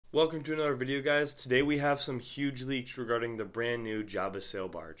Welcome to another video, guys. Today we have some huge leaks regarding the brand new Jabba sail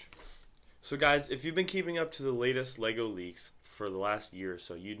barge. So guys, if you've been keeping up to the latest LEGO leaks for the last year or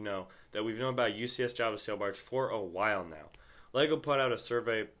so, you'd know that we've known about UCS Jabba sail barge for a while now. LEGO put out a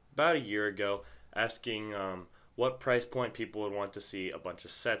survey about a year ago asking what price point people would want to see a bunch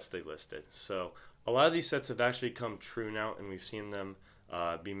of sets they listed. So a lot of these sets have actually come true now, and we've seen them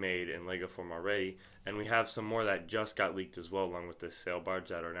be made in LEGO form already, and we have some more that just got leaked as well, along with the sail barge,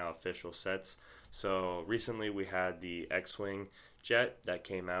 that are now official sets. So recently we had the X-Wing jet that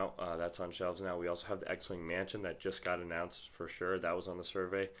came out, that's on shelves now. We also have the X-Wing mansion that just got announced for sure, that was on the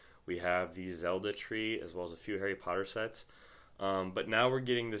survey. We have the Zelda tree as well as a few Harry Potter sets. But now we're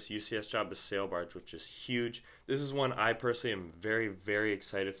getting this UCS Jabba sail barge, which is huge. This is one I personally am very, very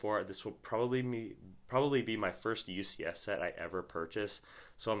excited for. This will probably be my first UCS set I ever purchase,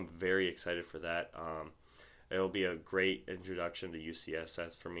 so I'm very excited for that. It'll be a great introduction to UCS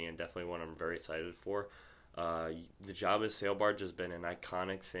sets for me, and definitely one I'm very excited for. The Jabba sail barge has been an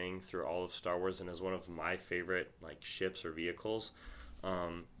iconic thing through all of Star Wars and is one of my favorite ships or vehicles.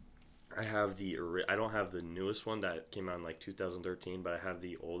 I don't have the newest one that came out in 2013, but I have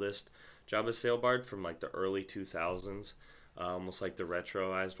the oldest Jabba sail barge from the early 2000s, almost like the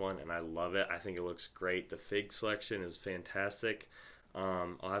retroized one, and I love it. I think it looks great. The fig selection is fantastic.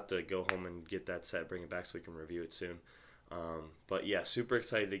 I'll have to go home and get that set, bring it back so we can review it soon. But yeah, super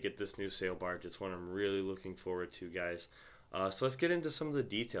excited to get this new sail barge. It's one I'm really looking forward to, guys. So let's get into some of the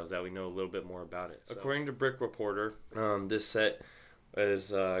details that we know a little bit more about it. So, according to Brick Reporter, this set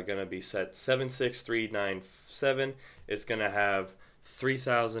is going to be set 76397. It's going to have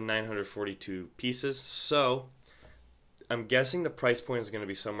 3,942 pieces. So I'm guessing the price point is going to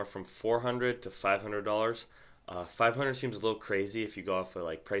be somewhere from $400 to $500. $500 seems a little crazy if you go off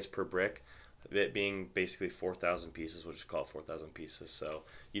of price per brick. It being basically 4,000 pieces, which is called 4,000 pieces. So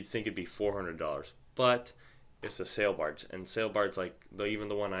you'd think it'd be $400, but it's a sail barge, and sail barge, even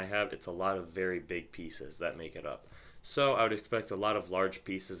the one I have, it's a lot of very big pieces that make it up. So I would expect a lot of large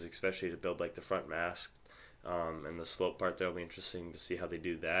pieces, especially to build the front mast and the slope part. That'll be interesting to see how they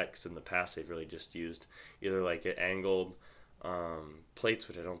do that, because in the past they've really just used either angled plates,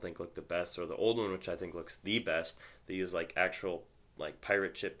 which I don't think look the best, or the old one, which I think looks the best. They use actual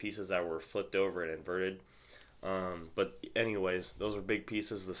pirate ship pieces that were flipped over and inverted. But anyways, those are big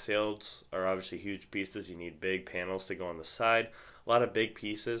pieces. The sails are obviously huge pieces. You need big panels to go on the side. A lot of big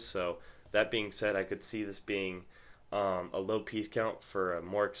pieces. So that being said, I could see this being a low piece count for a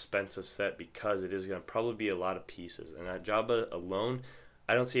more expensive set, because it is going to probably be a lot of pieces. And at Jabba alone,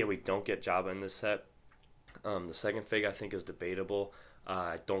 I don't see how we don't get Jabba in this set. The second fig I think is debatable.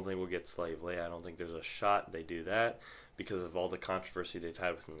 I don't think we'll get Slave Leia. I don't think there's a shot they do that, because of all the controversy they've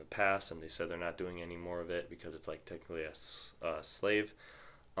had within the past, and they said they're not doing any more of it because it's technically a slave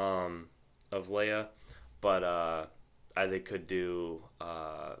of Leia. But they could do,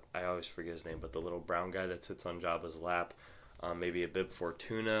 I always forget his name, but the little brown guy that sits on Jabba's lap, maybe a Bib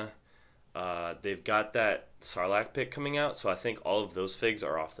Fortuna. They've got that Sarlacc pit coming out, so I think all of those figs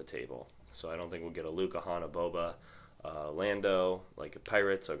are off the table. So I don't think we'll get a Luke, a Han, a Boba, Lando, a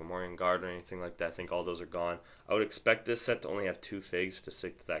Pirates, a Gamorrean Guard, or anything like that. I think all those are gone. I would expect this set to only have 2 figs, to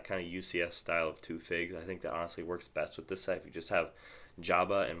stick to that kind of UCS style of 2 figs. I think that honestly works best with this set, if you just have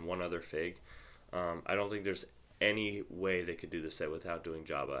Jabba and one other fig. I don't think there's any way they could do this set without doing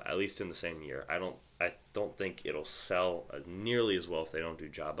Jabba, at least in the same year. I don't think it'll sell nearly as well if they don't do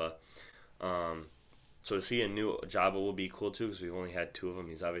Jabba. So to see a new Jabba will be cool too, because we've only had 2 of them.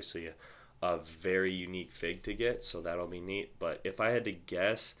 He's obviously a very unique fig to get, so that'll be neat. But if I had to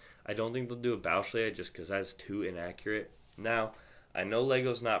guess, I don't think they'll do a Bausch Leia, just because that's too inaccurate. Now, I know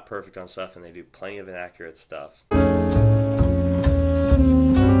LEGO's not perfect on stuff, and they do plenty of inaccurate stuff.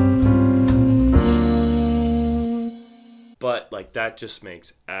 But that just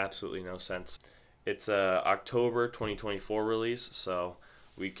makes absolutely no sense. It's a October 2024 release, so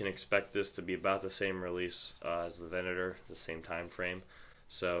we can expect this to be about the same release as the Venator, the same time frame.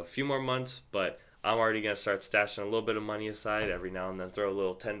 So a few more months, but I'm already going to start stashing a little bit of money aside every now and then. Throw a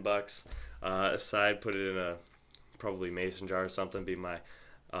little $10 aside, put it in a probably mason jar or something, be my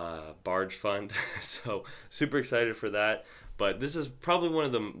barge fund. So super excited for that. But this is probably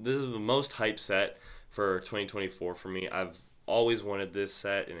this is the most hype set for 2024 for me. I've always wanted this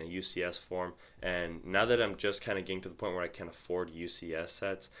set in a UCS form, and now that I'm just kind of getting to the point where I can afford UCS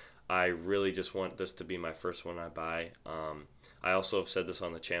sets, I really just want this to be my first one I buy. I also have said this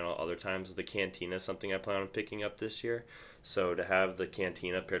on the channel other times, the Cantina is something I plan on picking up this year. So to have the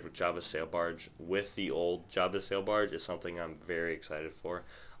Cantina paired with Jabba's sail barge with the old Jabba sail barge is something I'm very excited for.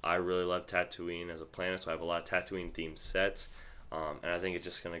 I really love Tatooine as a planet, so I have a lot of Tatooine themed sets. And I think it's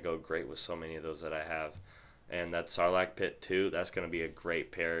just going to go great with so many of those that I have. And that Sarlacc pit too, that's going to be a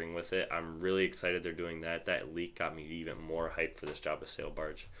great pairing with it. I'm really excited they're doing that. That leak got me even more hyped for this Jabba sail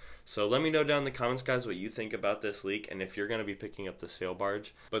barge. So let me know down in the comments, guys, what you think about this leak and if you're going to be picking up the sail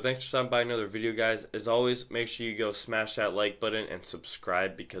barge. But thanks for stopping by another video, guys. As always, make sure you go smash that like button and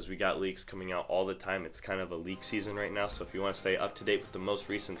subscribe, because we got leaks coming out all the time. It's kind of a leak season right now, so if you want to stay up to date with the most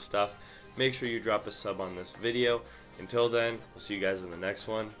recent stuff, make sure you drop a sub on this video. Until then, we'll see you guys in the next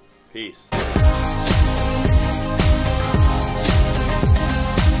one. Peace.